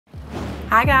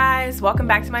Hi guys, welcome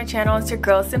back to my channel. It's your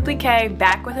girl Simplykay,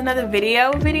 back with another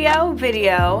video.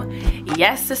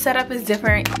 Yes, the setup is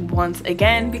different once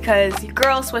again because your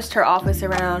girl switched her office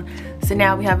around, so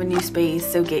now we have a new space,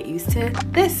 so get used to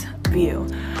this view.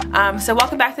 So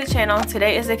welcome back to the channel.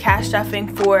 Today is the cash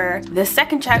stuffing for the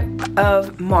second check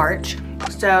of March.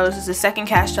 So this is the second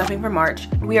cash stuffing for March.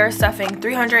 We are stuffing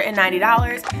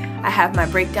 $390. I have my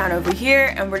breakdown over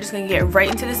here and we're just gonna get right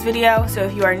into this video. So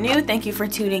if you are new, thank you for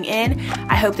tuning in.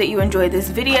 I hope that you enjoyed this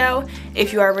video.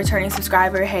 If you are a returning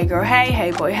subscriber, hey girl,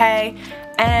 hey boy, hey.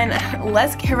 And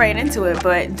let's get right into it.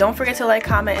 But don't forget to like,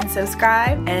 comment, and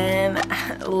subscribe, and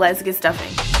let's get stuffing.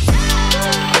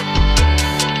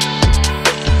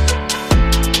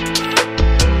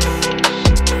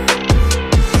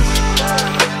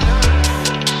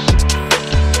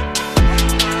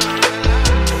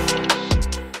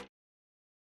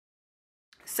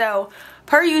 So,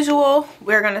 per usual,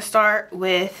 we're gonna start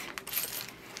with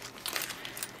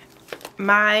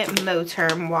my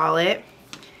Moterm wallet.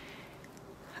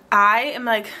 I am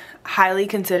like highly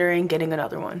considering getting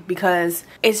another one because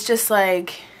it's just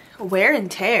like wear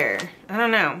and tear. I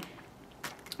don't know.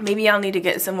 Maybe I'll need to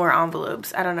get some more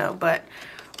envelopes. I don't know, but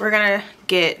we're gonna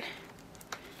get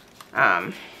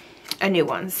a new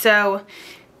one. So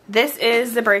this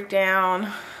is the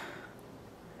breakdown.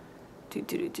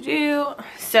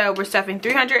 So we're stuffing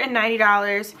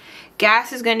 $390.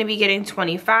 Gas is going to be getting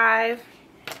 $25.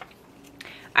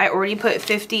 I already put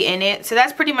 $50 in it, so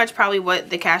that's pretty much probably what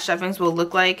the cash stuffings will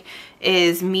look like,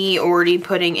 is me already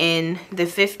putting in the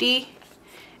 $50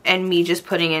 and me just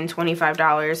putting in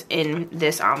 $25 in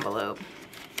this envelope.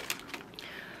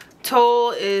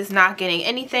 Toll is not getting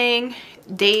anything.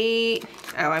 Date,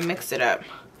 oh, I mixed it up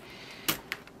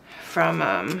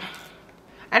from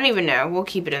I don't even know. We'll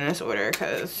keep it in this order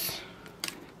because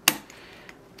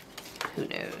who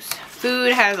knows.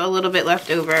 Food has a little bit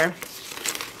left over.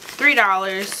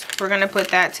 $3. We're going to put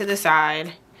that to the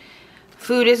side.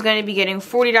 Food is going to be getting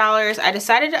 $40. I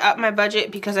decided to up my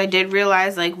budget because I did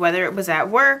realize, like, whether it was at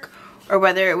work or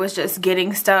whether it was just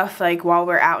getting stuff like while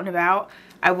we're out and about,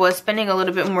 I was spending a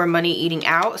little bit more money eating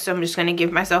out. So I'm just going to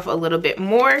give myself a little bit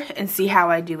more and see how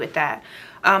I do with that.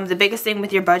 The biggest thing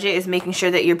with your budget is making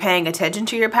sure that you're paying attention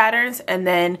to your patterns and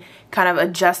then kind of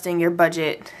adjusting your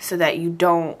budget so that you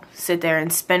don't sit there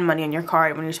and spend money on your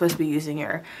card when you're supposed to be using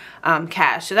your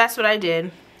cash. So that's what I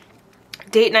did.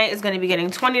 Date night is going to be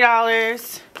getting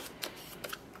 $20.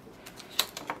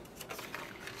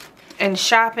 And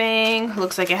shopping,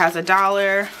 looks like it has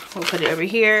 $1. We'll put it over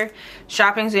here.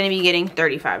 Shopping is going to be getting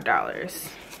 $35.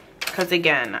 Because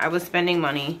again, I was spending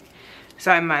money,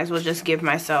 so I might as well just give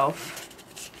myself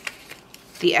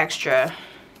the extra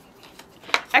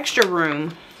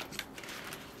room.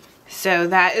 So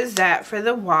that is that for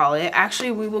the wallet. Actually,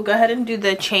 we will go ahead and do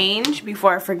the change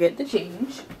before I forget the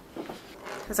change,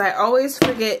 because I always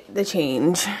forget the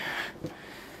change.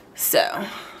 So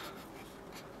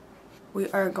we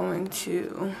are going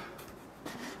to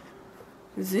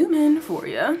zoom in for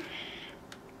you.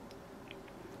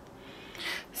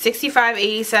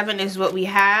 $65.87 is what we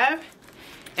have,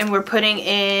 and we're putting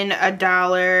in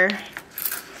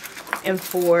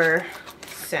 $1.04.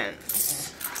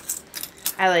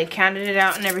 I like counted it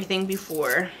out and everything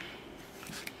before.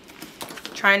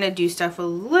 Trying to do stuff a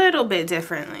little bit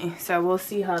differently, so we'll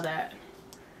see how that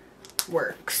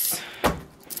works.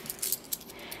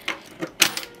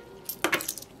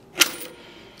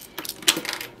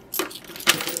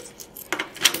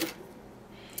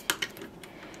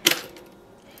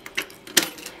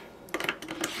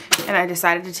 And I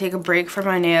decided to take a break from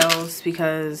my nails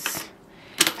because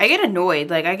I get annoyed.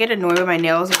 Like, I get annoyed when my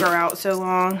nails grow out so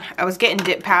long. I was getting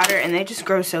dip powder and they just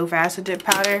grow so fast with dip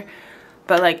powder.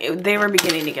 But like, they were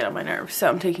beginning to get on my nerves. So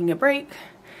I'm taking a break.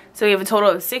 So we have a total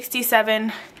of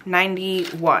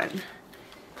 $67.91.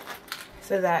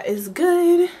 So that is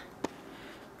good.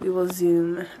 We will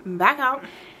zoom back out.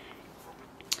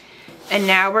 And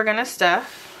now we're gonna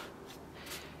stuff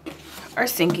our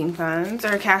sinking funds,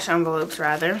 our cash envelopes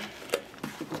rather.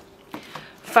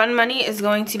 Fun money is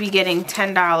going to be getting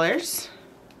 $10.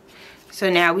 So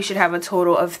now we should have a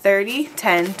total of 30,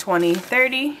 10, 20,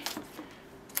 30.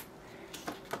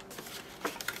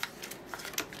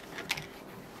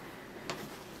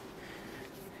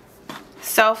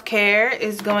 Self-care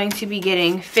is going to be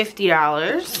getting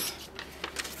 $50.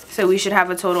 So we should have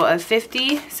a total of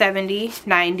 50, 70,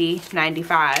 90,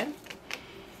 95.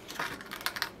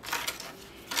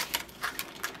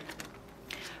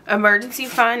 Emergency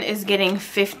fund is getting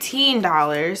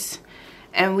 $15,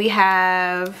 and we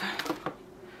have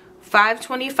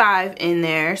 $525 in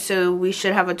there, so we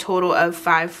should have a total of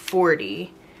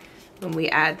 $540. when we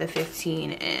add the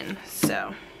 15 in.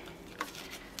 So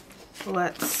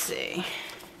let's see.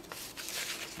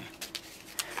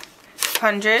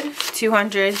 100,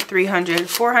 200, 300,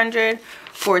 400,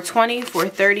 420,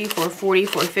 430, 440,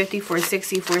 450,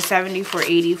 460, 470,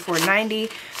 480, 490,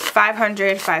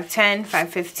 500, 510,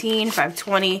 515,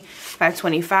 520,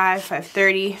 525,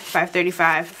 530,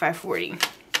 535, 540.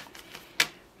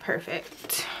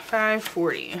 Perfect.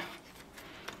 540.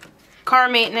 Car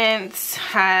maintenance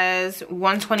has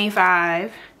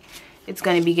 125. It's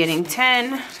going to be getting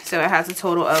 10, so it has a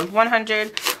total of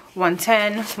 100,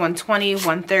 110, 120,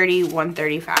 130,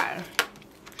 135.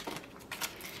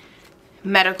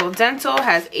 Medical dental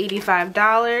has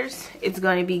 $85. It's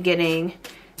going to be getting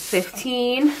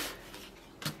 15.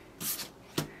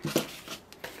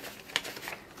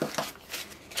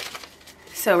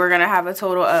 So we're going to have a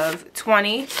total of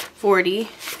 20, 40,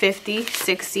 50,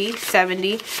 60,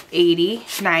 70, 80,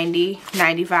 90,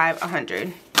 95,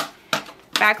 100.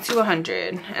 Back to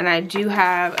 100. And I do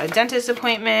have a dentist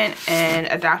appointment and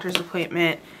a doctor's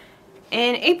appointment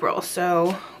in April,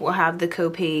 so we'll have the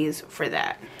co-pays for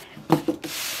that.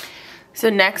 So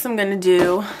next I'm going to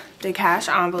do the cash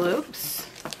envelopes.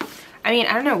 I mean,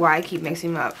 I don't know why I keep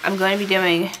mixing them up. Next I'm going to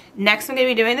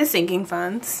be doing the sinking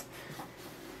funds.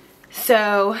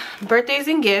 So birthdays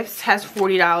and gifts has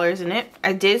 $40 in it.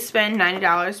 I did spend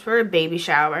 $90 for a baby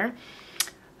shower.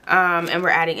 And we're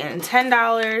adding in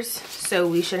 $10, so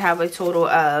we should have a total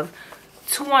of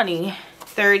 20,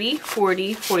 30,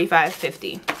 40, 45,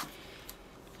 50.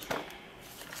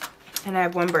 And I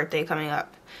have one birthday coming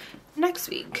up next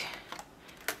week.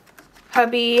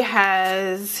 Hubby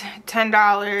has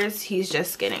 $10. He's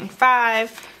just getting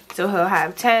 5, so he'll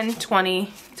have 10,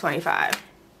 20, 25.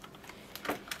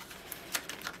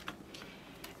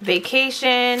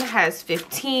 Vacation has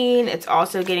 15. It's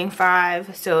also getting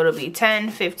 5, so it'll be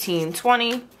 10, 15,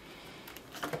 20.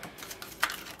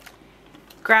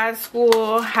 Grad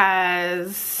school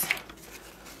has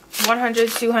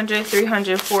 100, 200,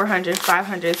 300, 400,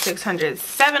 500, 600,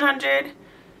 700.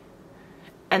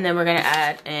 And then we're going to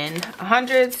add in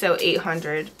 100, so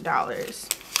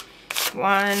 $800.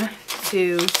 1,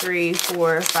 2, 3,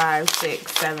 4, 5,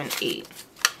 6, 7, 8.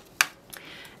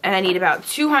 And I need about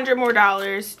 $200 more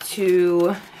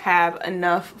to have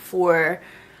enough for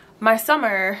my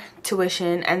summer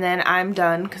tuition. And then I'm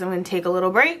done because I'm going to take a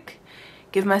little break.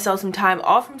 Give myself some time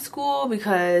off from school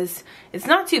because it's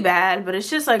not too bad, but it's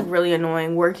just like really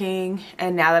annoying working.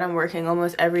 And now that I'm working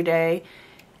almost every day,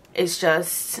 it's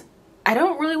just, I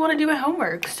don't really want to do my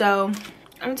homework. So I'm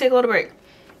going to take a little break.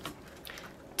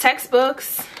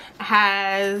 Textbooks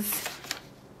has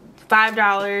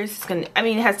 $5.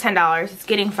 It has $10. It's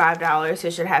getting $5, so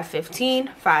it should have 15.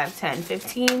 5, 10,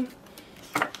 15.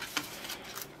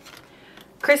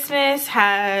 Christmas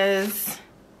has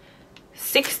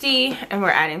 60, and we're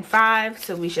adding 5,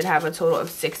 so we should have a total of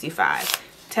 65.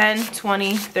 10,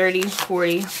 20, 30,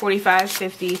 40, 45,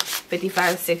 50,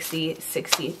 55, 60,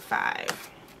 65.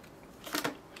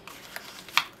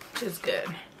 Which is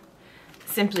good.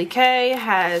 Simplikay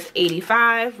has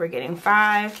 85. We're getting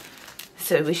 5.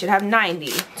 So we should have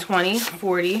 90, 20,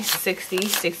 40, 60,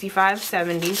 65,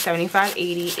 70, 75,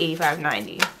 80, 85,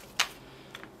 90.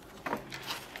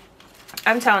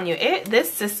 I'm telling you,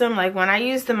 this system, like when I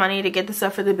used the money to get the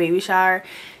stuff for the baby shower,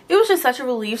 it was just such a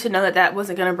relief to know that that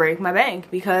wasn't going to break my bank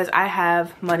because I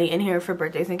have money in here for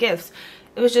birthdays and gifts.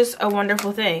 It was just a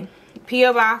wonderful thing.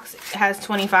 P.O. Box has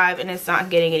 25 and it's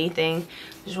not getting anything.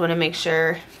 Just want to make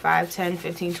sure 5, 10,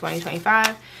 15, 20,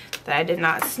 25 that I did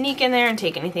not sneak in there and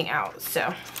take anything out.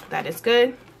 So that is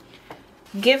good.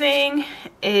 Giving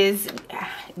is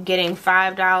getting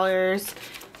 $5.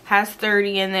 Has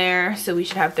 30 in there, so we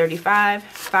should have 35.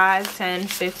 5, 10,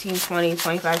 15, 20,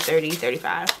 25, 30,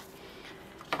 35.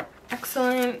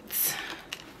 Excellent.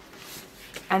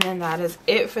 And then that is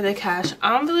it for the cash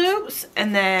envelopes.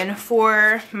 And then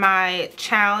for my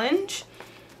challenge,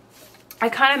 I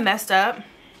kind of messed up.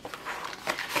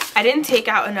 I didn't take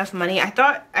out enough money. I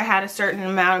thought I had a certain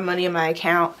amount of money in my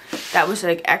account that was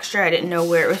like extra. I didn't know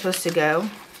where it was supposed to go,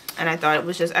 and I thought it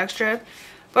was just extra,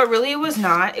 but really it was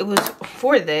not. It was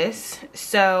for this.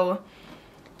 So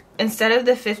instead of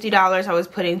the $50 I was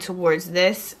putting towards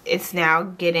this, it's now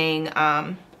getting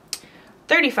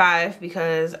 $35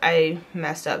 because I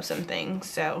messed up some things.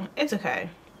 So it's okay.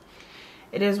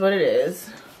 It is what it is.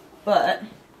 But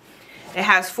it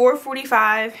has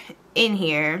 $445 in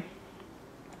here.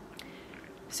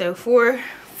 So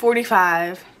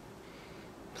 $445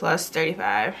 plus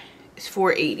 35 is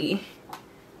 $480.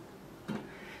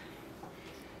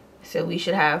 So we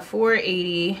should have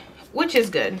 $480, which is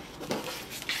good.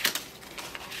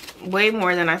 way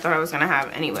more than I thought I was gonna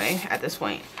have anyway at this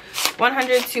point.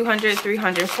 100, 200,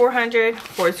 300, 400,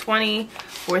 420,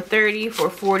 430,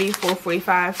 440,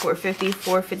 445, 450,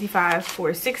 455,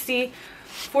 460,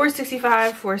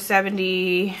 465,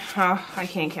 470. Oh, I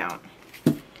can't count.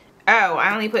 Oh,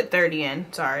 I only put 30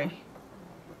 in. Sorry.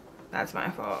 That's my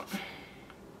fault.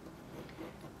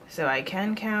 So I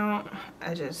can count.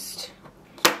 I just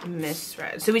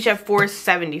misread. So we should have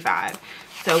 475.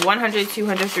 So 100,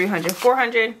 200, 300,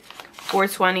 400,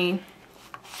 420,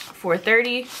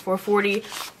 430, 440,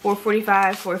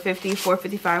 445, 450,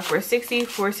 455, 460,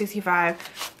 465,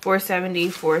 470,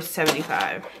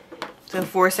 475. So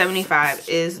 475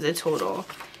 is the total.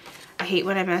 I hate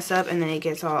when I mess up and then it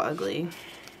gets all ugly,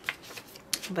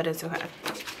 but it's okay.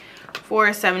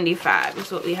 475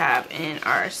 is what we have in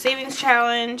our savings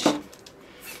challenge.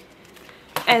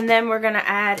 And then we're gonna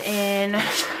add in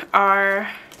our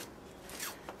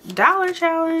dollar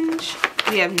challenge.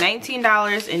 We have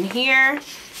 $19 in here,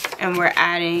 and we're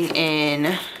adding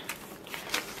in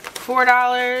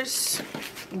 $4.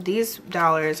 These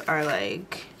dollars are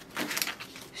like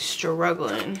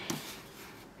struggling.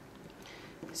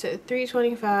 So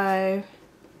 $3.25.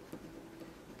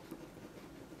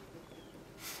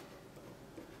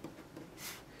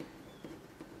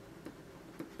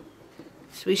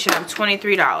 So we should have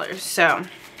 $23. So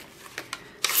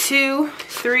 2,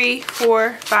 3,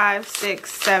 4, 5,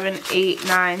 6, 7, 8,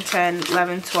 9, 10,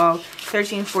 11, 12,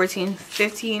 13, 14,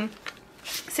 15,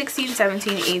 16,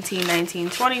 17, 18, 19,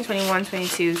 20, 21,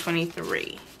 22,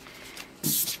 23.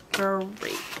 Great.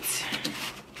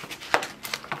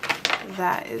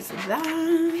 That is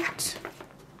that.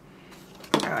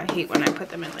 Oh, I hate when I put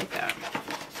them in like that.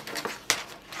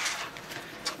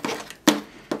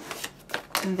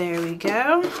 And there we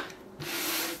go.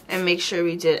 And make sure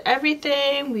we did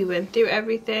everything. We went through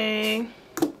everything.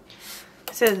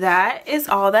 So that is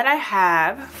all that I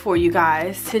have for you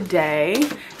guys today.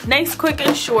 Nice, quick,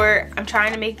 and short. I'm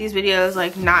trying to make these videos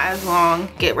like not as long,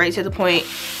 get right to the point,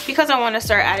 because I want to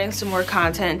start adding some more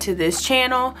content to this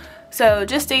channel. So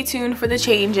just stay tuned for the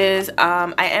changes.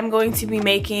 I am going to be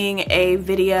making a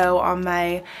video on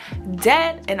my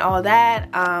debt and all that.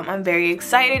 I'm very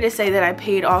excited to say that I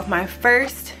paid off my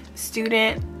first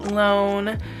student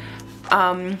loan.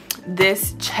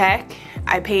 This check,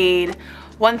 I paid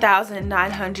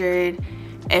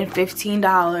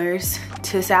 $1,915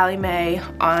 to Sally Mae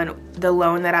on the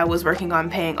loan that I was working on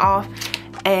paying off,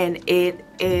 and it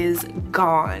is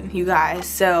gone, you guys.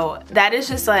 So that is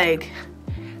just like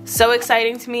so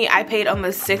exciting to me. I paid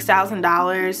almost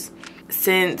 $6,000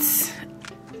 since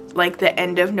like the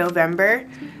end of November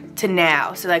to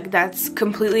now. So like that's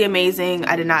completely amazing.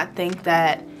 I did not think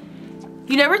that,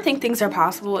 you never think things are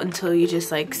possible until you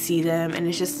just like see them, and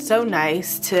it's just so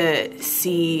nice to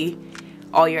see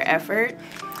all your effort.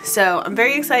 So I'm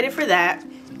very excited for that.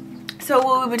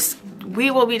 So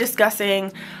we will be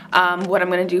discussing what I'm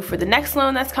going to do for the next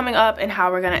loan that's coming up and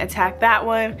how we're going to attack that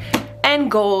one, and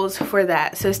goals for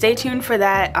that. So stay tuned for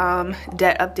that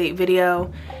debt update video,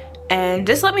 and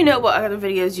just let me know what other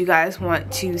videos you guys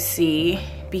want to see,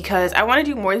 because I want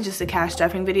to do more than just the cash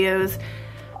stuffing videos.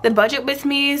 The budget with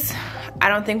me's I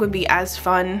don't think would be as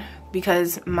fun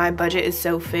because my budget is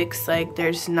so fixed. Like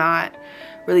there's not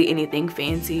really anything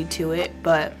fancy to it,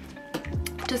 but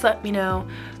just let me know.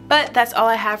 But that's all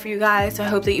I have for you guys. So I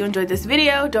hope that you enjoyed this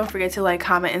video. Don't forget to like,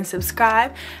 comment, and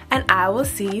subscribe, and I will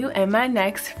see you in my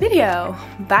next video.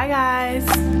 Bye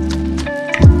guys.